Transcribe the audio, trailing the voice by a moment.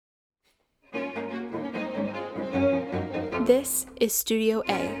This is Studio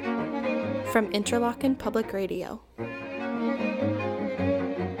A from Interlochen Public Radio.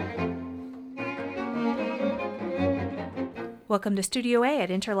 Welcome to Studio A at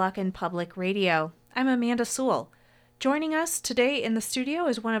Interlochen Public Radio. I'm Amanda Sewell. Joining us today in the studio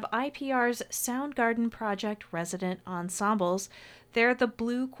is one of IPR's Soundgarden Project resident ensembles. They're the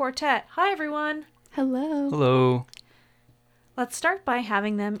Blue Quartet. Hi, everyone. Hello. Hello. Let's start by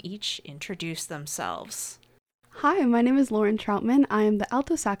having them each introduce themselves. Hi, my name is Lauren Troutman. I am the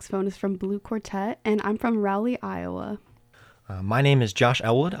alto saxophonist from Blue Quartet, and I'm from Rowley, Iowa. My name is Josh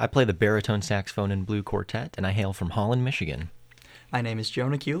Elwood. I play the baritone saxophone in Blue Quartet, and I hail from Holland, Michigan. My name is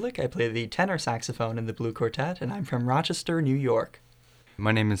Jonah Kulick. I play the tenor saxophone in the Blue Quartet, and I'm from Rochester, New York.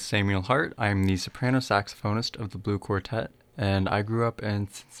 My name is Samuel Hartt. I'm the soprano saxophonist of the Blue Quartet, and I grew up in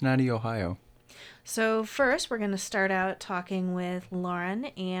Cincinnati, Ohio. So first, we're going to start out talking with Lauren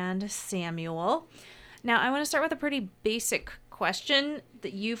and Samuel. Now, I want to start with a pretty basic question.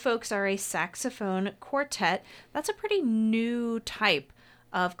 That you folks are a saxophone quartet. That's a pretty new type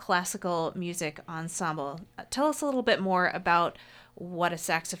of classical music ensemble. Tell us a little bit more about what a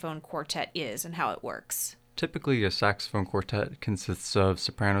saxophone quartet is and how it works. Typically, a saxophone quartet consists of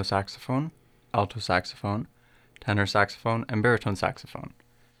soprano saxophone, alto saxophone, tenor saxophone, and baritone saxophone.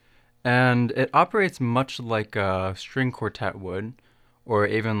 And it operates much like a string quartet would, or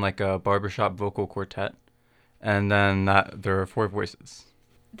even like a barbershop vocal quartet. And then there are four voices.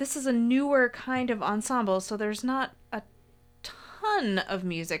 This is a newer kind of ensemble, so there's not a ton of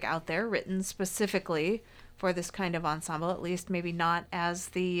music out there written specifically for this kind of ensemble, at least maybe not as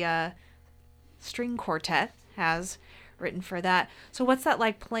the string quartet has written for that. So what's that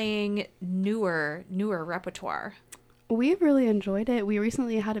like playing newer repertoire? We've really enjoyed it. We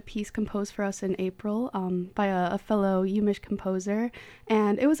recently had a piece composed for us in April by a fellow Yumish composer,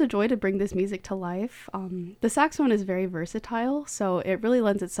 and it was a joy to bring this music to life. The saxophone is very versatile, so it really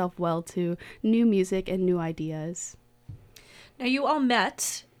lends itself well to new music and new ideas. Now, you all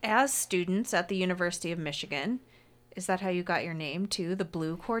met as students at the University of Michigan. Is that how you got your name, too, the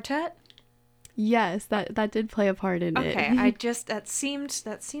Blue Quartet? Yes, that did play a part in it. Okay, that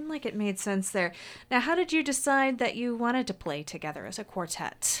seemed like it made sense there. Now, how did you decide that you wanted to play together as a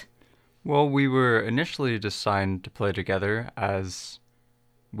quartet? Well, we were initially assigned to play together as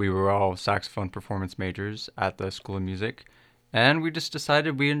we were all saxophone performance majors at the School of Music, and we just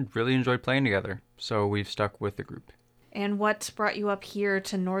decided we really enjoyed playing together, so we've stuck with the group. And what brought you up here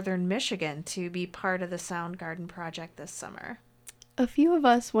to Northern Michigan to be part of the Soundgarden Project this summer? A few of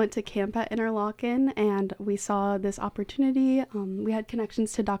us went to camp at Interlochen, and we saw this opportunity. We had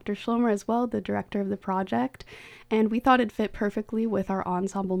connections to Dr. Schlomer as well, the director of the project, and we thought it fit perfectly with our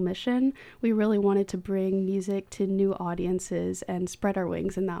ensemble mission. We really wanted to bring music to new audiences and spread our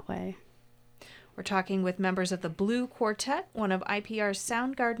wings in that way. We're talking with members of the Blue Quartet, one of IPR's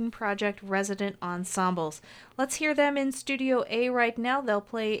Soundgarden Project resident ensembles. Let's hear them in Studio A right now. They'll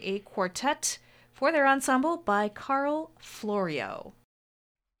play a quartet for their ensemble by Carl Florio.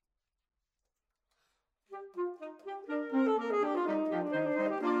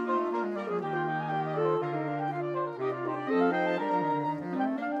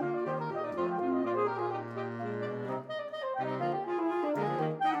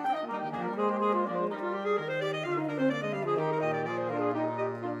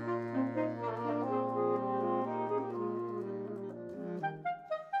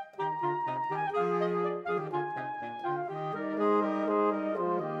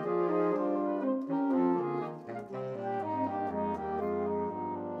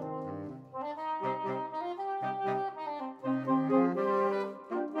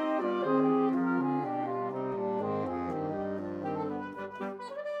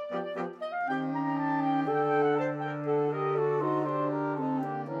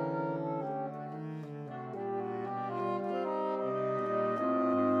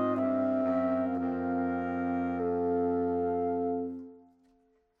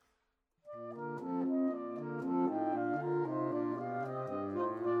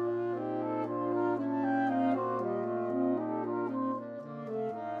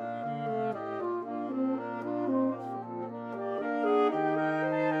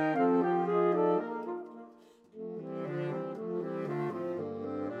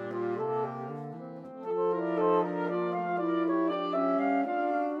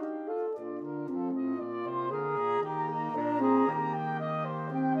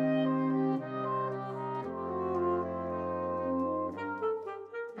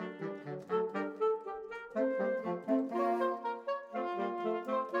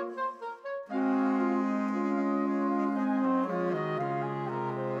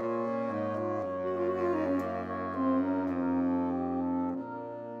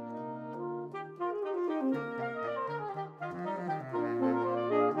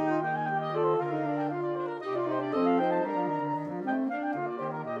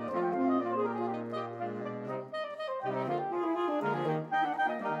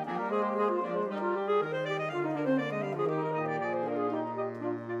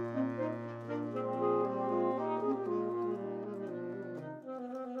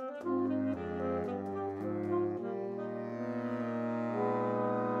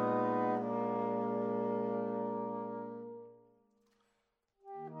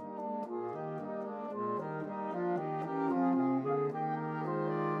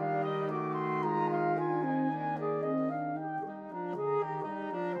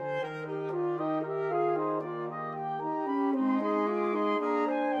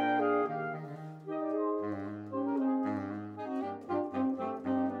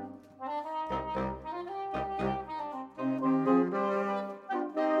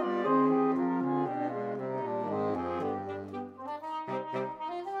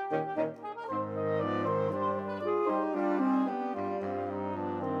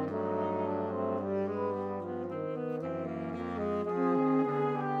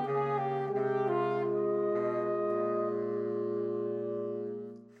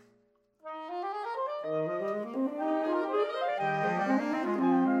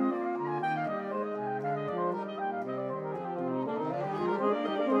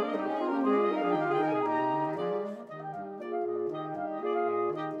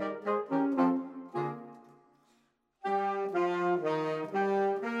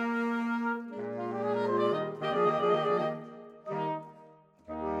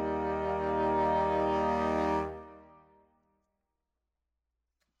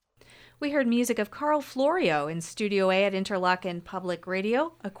 We heard music of Carl Florio in Studio A at Interlochen Public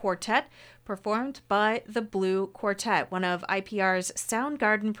Radio, a quartet performed by the Blue Quartet, one of IPR's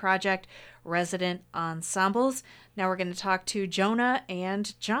Soundgarden Project resident ensembles. Now we're going to talk to Jonah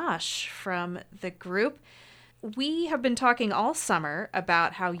and Josh from the group. We have been talking all summer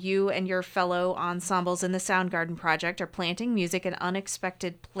about how you and your fellow ensembles in the Soundgarden Project are planting music in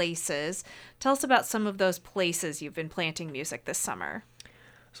unexpected places. Tell us about some of those places you've been planting music this summer.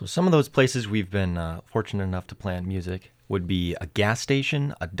 So some of those places we've been fortunate enough to plant music would be a gas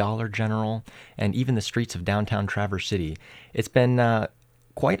station, a Dollar General, and even the streets of downtown Traverse City. It's been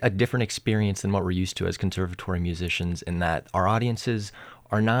quite a different experience than what we're used to as conservatory musicians, in that our audiences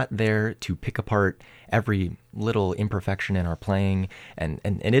are not there to pick apart every little imperfection in our playing, and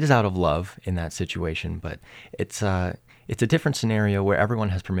it is out of love in that situation, but it's a different scenario where everyone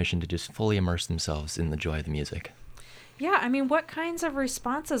has permission to just fully immerse themselves in the joy of the music. Yeah, I mean, what kinds of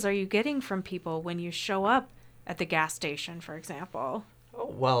responses are you getting from people when you show up at the gas station, for example? Oh,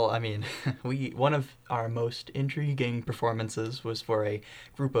 well, I mean, one of our most intriguing performances was for a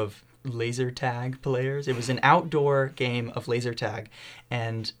group of laser tag players. It was an outdoor game of laser tag,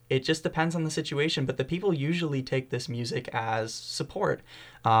 and it just depends on the situation, but the people usually take this music as support.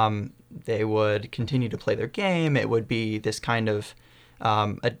 They would continue to play their game. It would be this kind of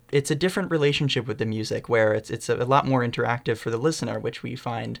it's a different relationship with the music, where it's a lot more interactive for the listener, which we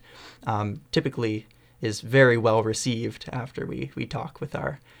find typically is very well received after we talk with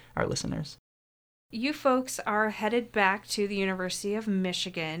our listeners. You folks are headed back to the University of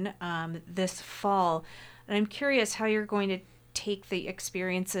Michigan this fall, and I'm curious how you're going to take the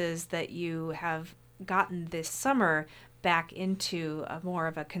experiences that you have gotten this summer back into more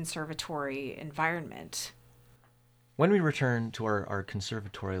of a conservatory environment. When we return to our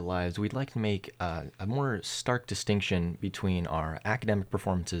conservatory lives, we'd like to make a more stark distinction between our academic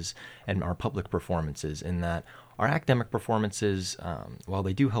performances and our public performances, in that our academic performances, while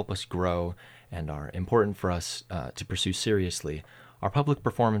they do help us grow and are important for us to pursue seriously, our public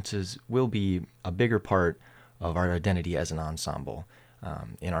performances will be a bigger part of our identity as an ensemble,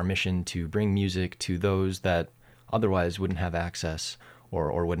 in our mission to bring music to those that otherwise wouldn't have access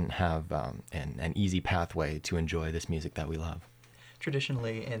or wouldn't have an easy pathway to enjoy this music that we love.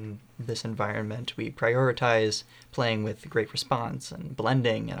 Traditionally, in this environment, we prioritize playing with great response and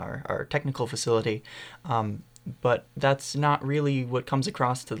blending in our technical facility, but that's not really what comes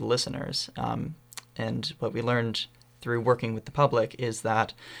across to the listeners. And what we learned through working with the public is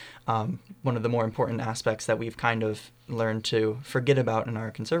that one of the more important aspects that we've kind of learned to forget about in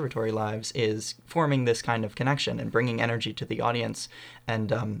our conservatory lives is forming this kind of connection and bringing energy to the audience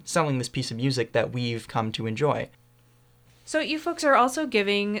and selling this piece of music that we've come to enjoy. So you folks are also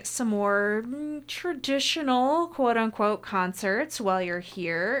giving some more traditional, quote-unquote, concerts while you're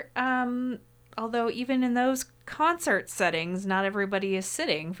here. Although even in those concert settings, not everybody is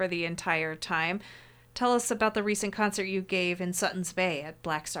sitting for the entire time. Tell us about the recent concert you gave in Sutton's Bay at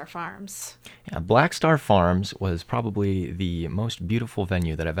Black Star Farms. Yeah, Black Star Farms was probably the most beautiful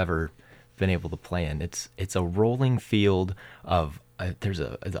venue that I've ever been able to play in. It's a rolling field of there's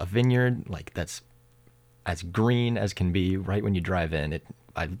a vineyard that's as green as can be right when you drive in.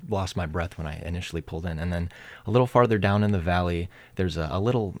 I lost my breath when I initially pulled in. And then a little farther down in the valley, there's a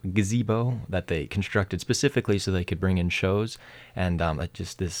little gazebo that they constructed specifically so they could bring in shows. And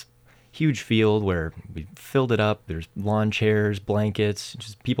just this huge field where we filled it up. There's lawn chairs, blankets,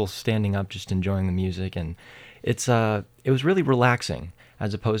 just people standing up, just enjoying the music. And it was really relaxing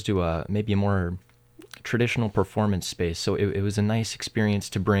as opposed to maybe a more traditional performance space. So it was a nice experience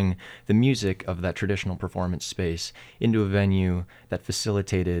to bring the music of that traditional performance space into a venue that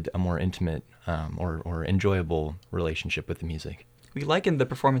facilitated a more intimate or enjoyable relationship with the music. We likened the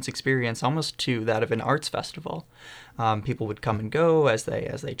performance experience almost to that of an arts festival. People would come and go as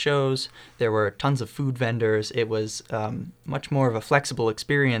they chose. There were tons of food vendors. It was much more of a flexible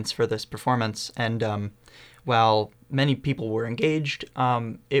experience for this performance. And while many people were engaged,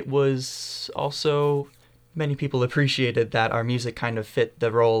 it was also many people appreciated that our music kind of fit the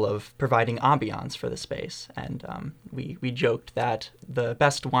role of providing ambiance for the space. And we joked that the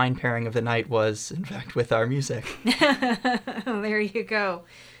best wine pairing of the night was, in fact, with our music. There you go.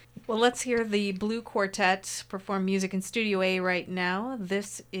 Well, let's hear the Blue Quartet perform music in Studio A right now.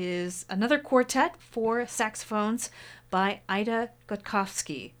 This is another quartet for saxophones by Ida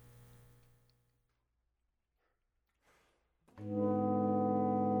Gutkovsky.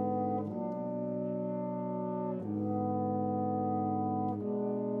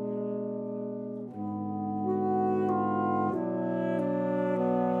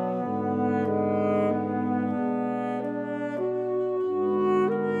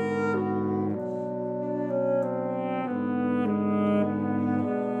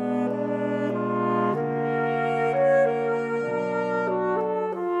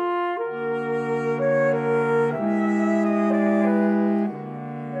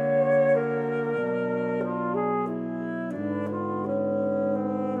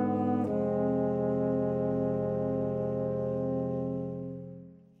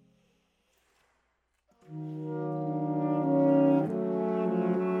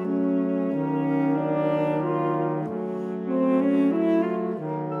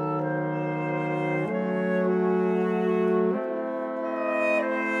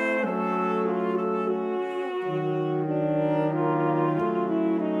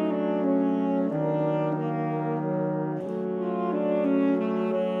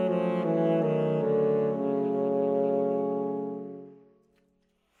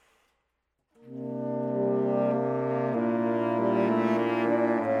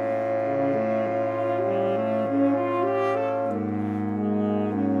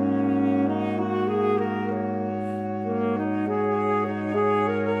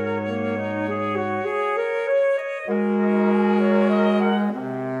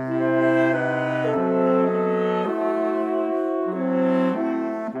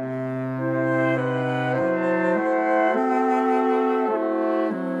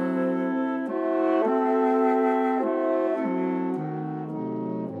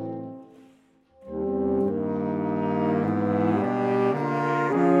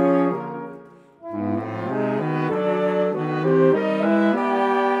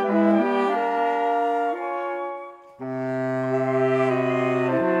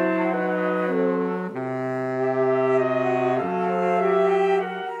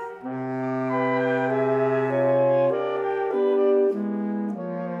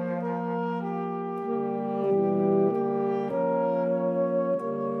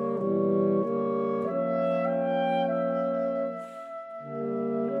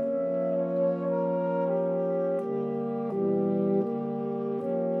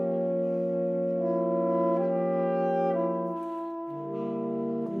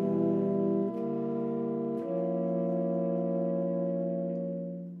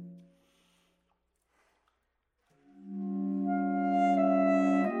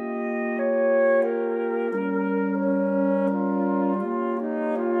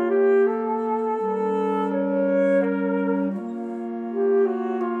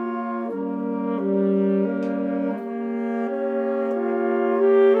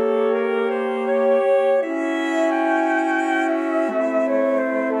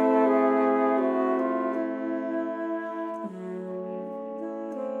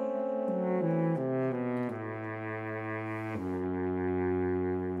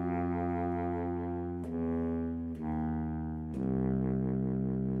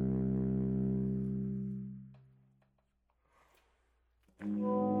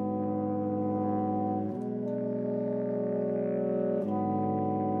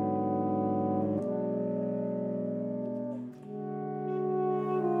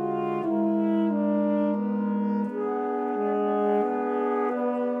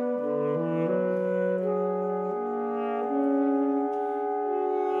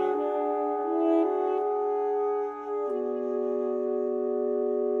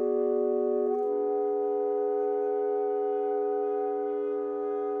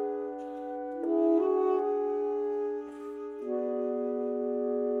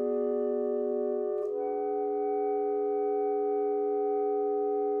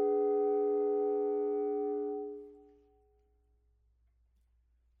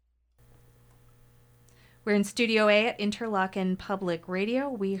 We're in Studio A at Interlochen Public Radio.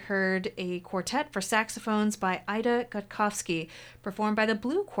 We heard a quartet for saxophones by Ida Gutkovsky, performed by the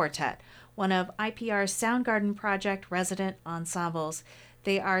Blue Quartet, one of IPR's Soundgarden Project resident ensembles.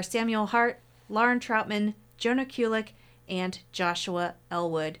 They are Samuel Hartt, Lauren Troutman, Jonah Kulick, and Joshua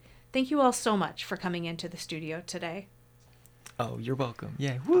Elwood. Thank you all so much for coming into the studio today. Oh, you're welcome.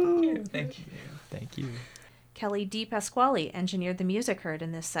 Yeah. Woo! Thank you. Thank you. Kelly D. Pasquale engineered the music heard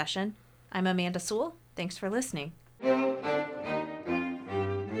in this session. I'm Amanda Sewell. Thanks for listening.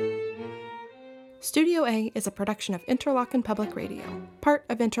 Studio A is a production of Interlochen Public Radio, part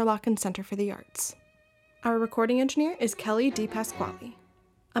of Interlochen Center for the Arts. Our recording engineer is Kelly D. Pasquale.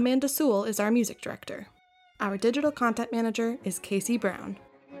 Amanda Sewell is our music director. Our digital content manager is Casey Brown.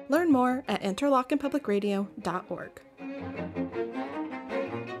 Learn more at interlochenpublicradio.org.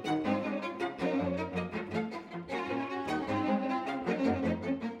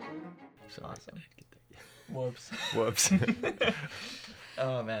 So awesome. Whoops. Whoops.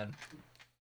 Oh, man.